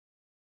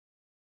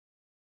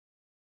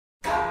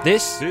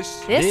This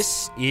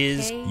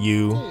is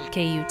you.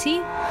 KUT.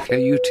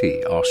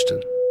 KUT,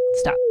 Austin.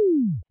 Stop.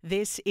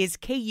 This is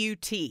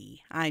KUT.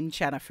 I'm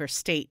Jennifer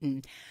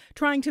Staten.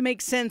 Trying to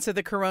make sense of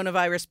the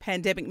coronavirus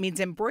pandemic means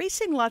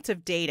embracing lots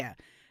of data.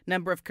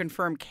 Number of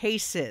confirmed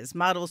cases,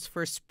 models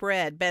for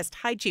spread, best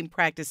hygiene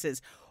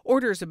practices,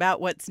 orders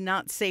about what's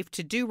not safe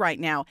to do right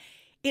now.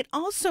 It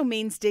also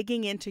means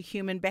digging into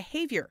human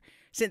behavior,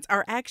 since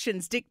our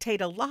actions dictate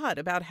a lot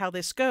about how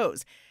this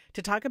goes.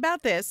 To talk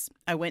about this,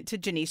 I went to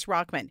Janice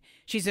Rockman.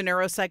 She's a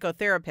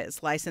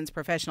neuropsychotherapist, licensed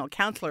professional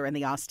counselor in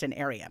the Austin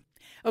area.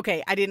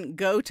 Okay, I didn't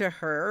go to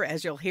her.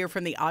 As you'll hear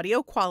from the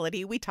audio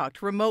quality, we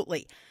talked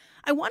remotely.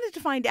 I wanted to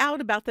find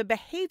out about the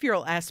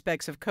behavioral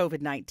aspects of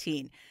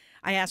COVID-19.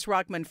 I asked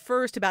Rockman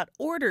first about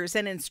orders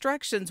and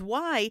instructions,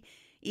 why,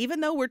 even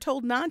though we're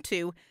told not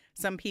to,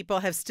 some people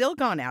have still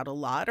gone out a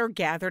lot or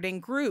gathered in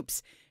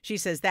groups. She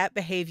says that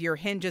behavior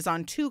hinges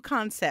on two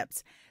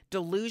concepts,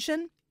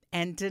 delusion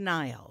and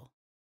denial.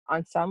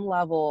 On some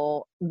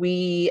level,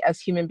 we as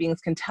human beings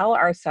can tell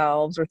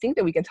ourselves or think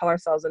that we can tell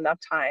ourselves enough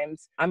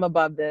times, I'm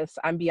above this,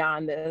 I'm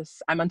beyond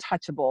this, I'm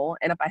untouchable.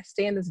 And if I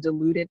stay in this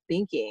deluded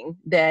thinking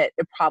that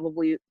it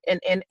probably,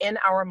 in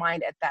our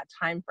mind at that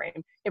time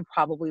frame, it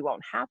probably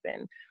won't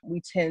happen. We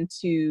tend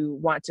to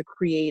want to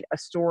create a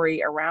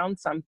story around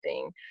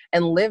something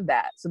and live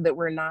that so that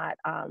we're not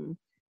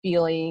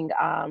feeling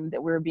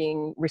that we're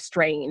being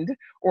restrained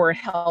or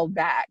held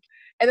back.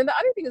 And then the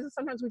other thing is that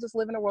sometimes we just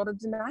live in a world of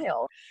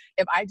denial.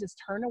 If I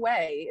just turn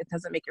away, it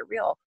doesn't make it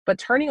real. But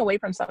turning away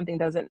from something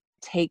doesn't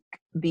take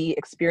the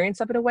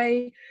experience of it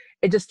away.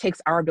 It just takes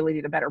our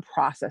ability to better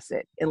process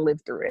it and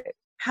live through it.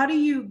 How do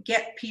you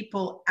get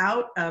people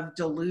out of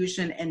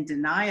delusion and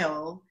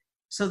denial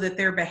so that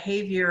their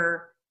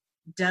behavior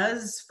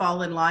does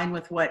fall in line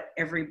with what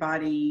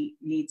everybody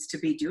needs to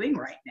be doing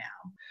right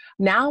now?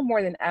 Now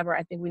more than ever,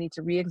 I think we need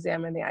to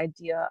re-examine the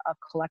idea of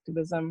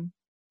collectivism.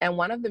 And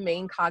one of the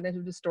main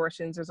cognitive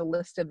distortions, there's a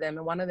list of them,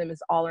 and one of them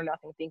is all or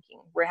nothing thinking,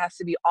 where it has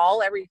to be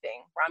all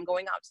everything, where I'm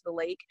going out to the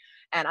lake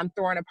and I'm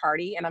throwing a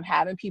party and I'm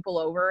having people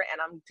over and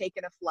I'm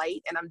taking a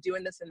flight and I'm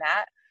doing this and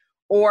that.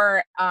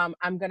 Or I'm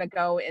going to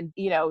go and,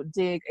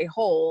 dig a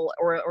hole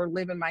or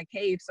live in my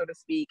cave, so to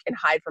speak, and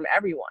hide from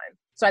everyone.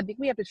 So I think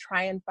we have to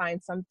try and find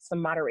some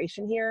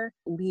moderation here,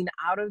 lean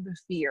out of the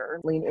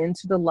fear, lean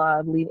into the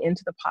love, lean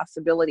into the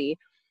possibility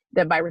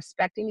that by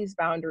respecting these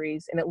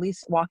boundaries and at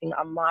least walking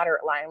a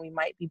moderate line, we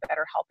might be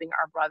better helping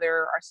our brother,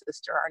 our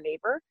sister, our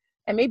neighbor,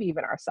 and maybe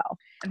even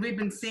ourselves. And we've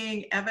been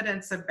seeing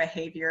evidence of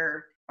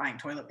behavior, buying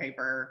toilet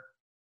paper,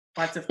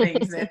 lots of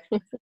things that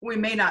we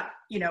may not,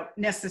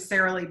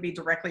 necessarily be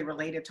directly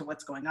related to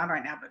what's going on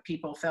right now, but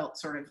people felt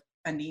sort of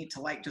a need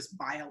to just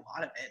buy a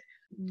lot of it.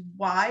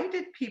 Why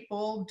did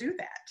people do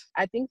that?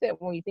 I think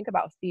that when you think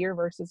about fear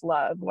versus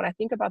love, when I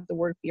think about the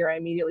word fear, I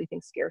immediately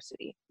think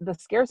scarcity. The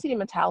scarcity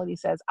mentality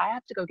says, I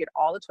have to go get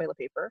all the toilet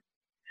paper.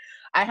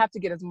 I have to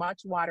get as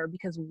much water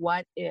because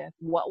what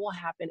will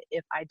happen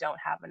if I don't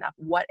have enough?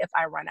 What if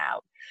I run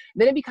out?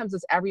 Then it becomes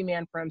this every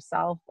man for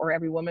himself or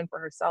every woman for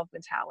herself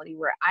mentality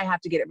where I have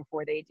to get it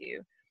before they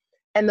do.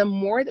 And the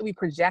more that we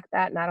project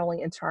that, not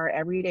only into our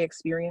everyday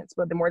experience,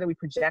 but the more that we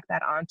project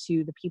that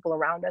onto the people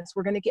around us,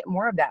 we're going to get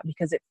more of that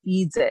because it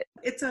feeds it.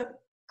 It's a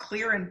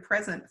clear and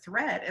present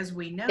threat, as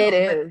we know. It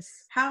is.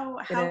 How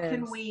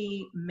can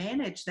we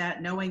manage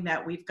that, knowing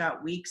that we've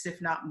got weeks, if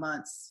not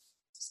months,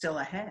 still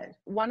ahead?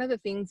 One of the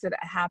things that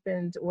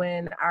happened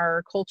when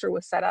our culture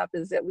was set up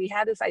is that we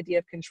had this idea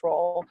of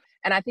control.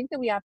 And I think that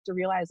we have to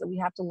realize that we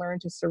have to learn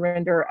to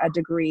surrender a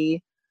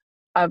degree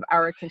of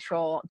our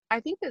control. I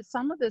think that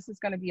some of this is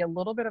going to be a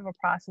little bit of a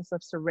process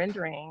of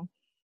surrendering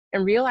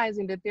and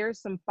realizing that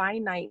there's some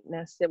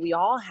finiteness that we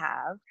all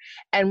have.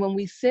 And when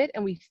we sit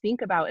and we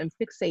think about and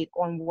fixate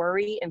on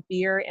worry and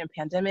fear and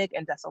pandemic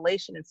and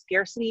desolation and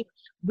scarcity,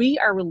 we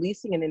are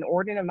releasing an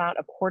inordinate amount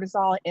of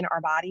cortisol in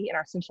our body, in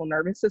our central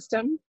nervous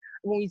system.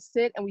 When we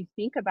sit and we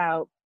think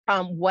about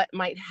what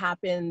might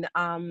happen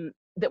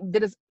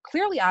that is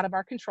clearly out of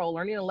our control,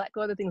 learning to let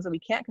go of the things that we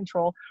can't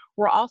control,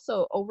 we're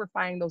also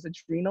overfiring those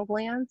adrenal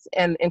glands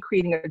and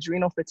creating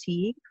adrenal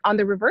fatigue. On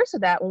the reverse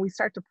of that, when we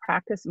start to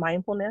practice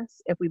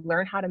mindfulness, if we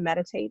learn how to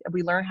meditate, if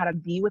we learn how to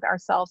be with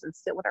ourselves and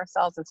sit with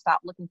ourselves and stop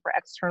looking for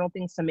external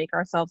things to make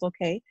ourselves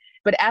okay.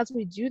 But as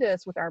we do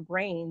this with our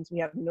brains, we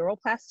have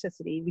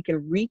neuroplasticity, we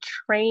can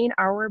retrain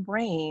our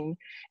brain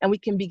and we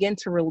can begin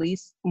to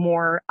release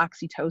more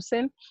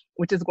oxytocin,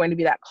 which is going to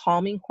be that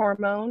calming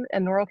hormone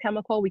and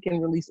neurochemical. We can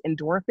release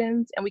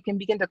endorphins and we can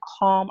begin to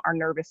calm our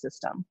nervous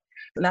system.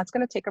 And that's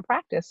going to take a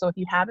practice. So if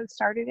you haven't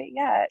started it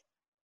yet,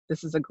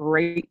 this is a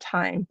great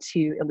time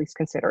to at least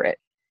consider it.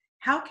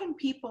 How can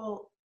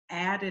people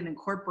add and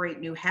incorporate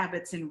new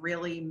habits and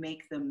really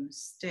make them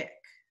stick?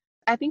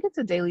 I think it's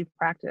a daily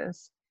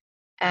practice.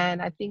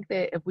 And I think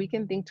that if we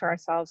can think to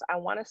ourselves, I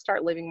want to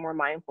start living more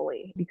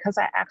mindfully because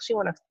I actually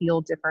want to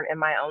feel different in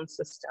my own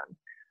system.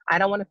 I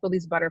don't want to feel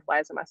these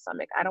butterflies in my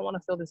stomach. I don't want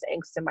to feel this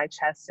angst in my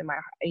chest, in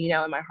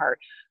my heart.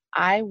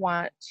 I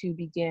want to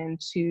begin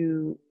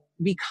to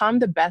become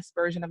the best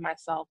version of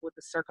myself with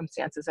the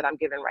circumstances that I'm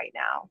given right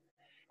now.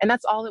 And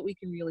that's all that we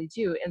can really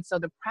do. And so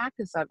the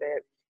practice of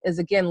it is,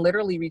 again,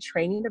 literally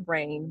retraining the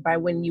brain by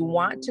when you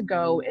want to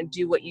go and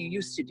do what you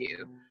used to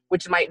do,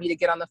 which might be to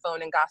get on the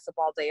phone and gossip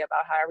all day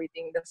about how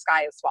the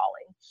sky is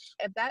falling.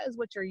 If that is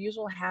what your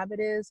usual habit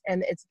is,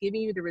 and it's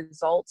giving you the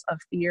results of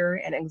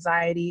fear and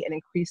anxiety and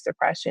increased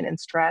depression and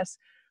stress,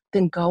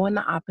 then go in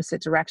the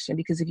opposite direction.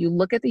 Because if you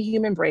look at the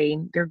human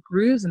brain, there are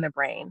grooves in the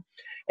brain.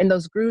 And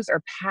those grooves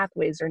are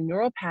pathways or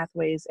neural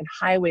pathways and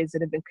highways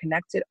that have been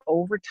connected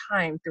over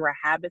time through our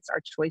habits,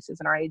 our choices,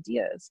 and our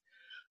ideas.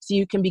 So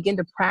you can begin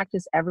to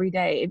practice every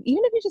day.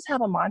 Even if you just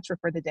have a mantra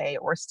for the day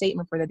or a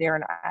statement for the day or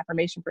an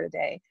affirmation for the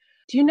day,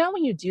 do you know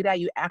when you do that,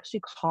 you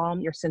actually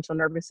calm your central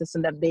nervous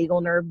system? That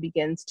vagal nerve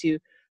begins to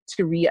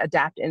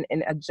readapt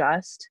and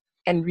adjust,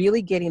 and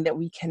really getting that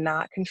we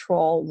cannot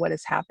control what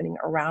is happening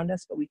around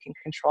us, but we can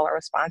control our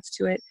response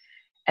to it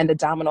and the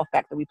domino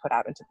effect that we put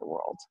out into the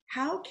world.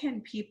 How can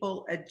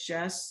people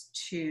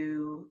adjust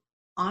to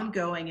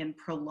ongoing and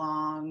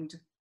prolonged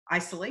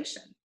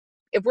isolation?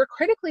 If we're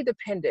critically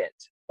dependent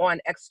on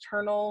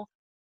external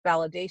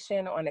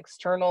validation, on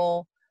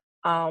external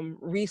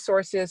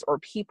resources or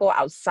people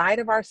outside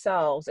of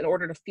ourselves in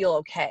order to feel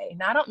okay.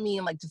 Now, I don't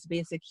mean like just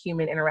basic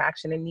human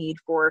interaction and need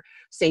for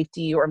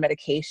safety or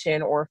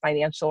medication or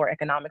financial or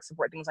economic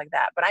support, things like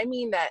that. But I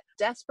mean that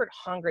desperate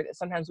hunger that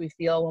sometimes we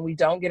feel when we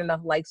don't get enough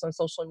likes on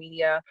social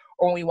media,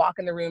 or when we walk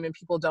in the room and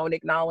people don't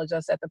acknowledge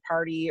us at the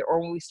party,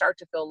 or when we start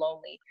to feel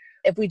lonely.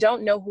 If we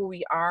don't know who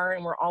we are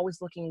and we're always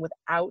looking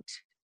without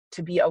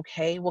to be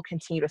okay, we'll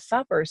continue to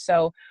suffer.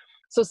 So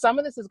some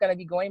of this is going to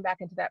be going back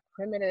into that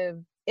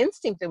primitive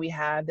instinct that we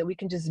have, that we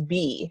can just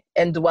be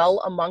and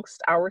dwell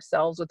amongst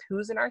ourselves with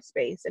who's in our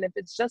space. And if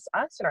it's just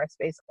us in our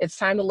space, it's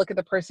time to look at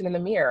the person in the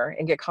mirror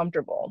and get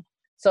comfortable.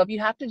 So if you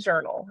have to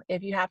journal,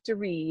 if you have to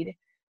read,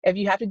 if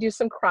you have to do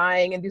some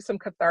crying and do some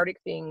cathartic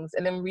things,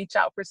 and then reach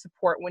out for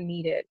support when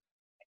needed,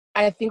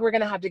 I think we're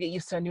going to have to get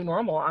used to a new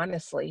normal,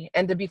 honestly,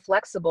 and to be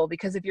flexible,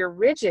 because if you're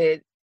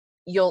rigid,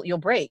 you'll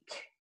break.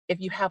 If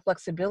you have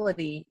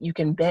flexibility, you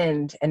can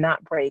bend and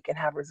not break and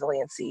have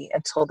resiliency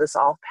until this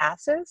all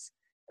passes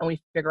and we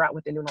figure out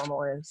what the new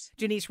normal is.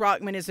 Janice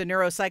Rockman is a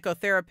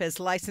neuropsychotherapist,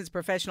 licensed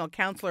professional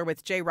counselor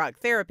with J-Rock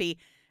Therapy,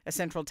 a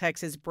Central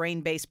Texas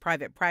brain-based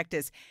private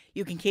practice.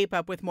 You can keep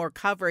up with more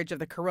coverage of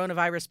the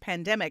coronavirus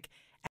pandemic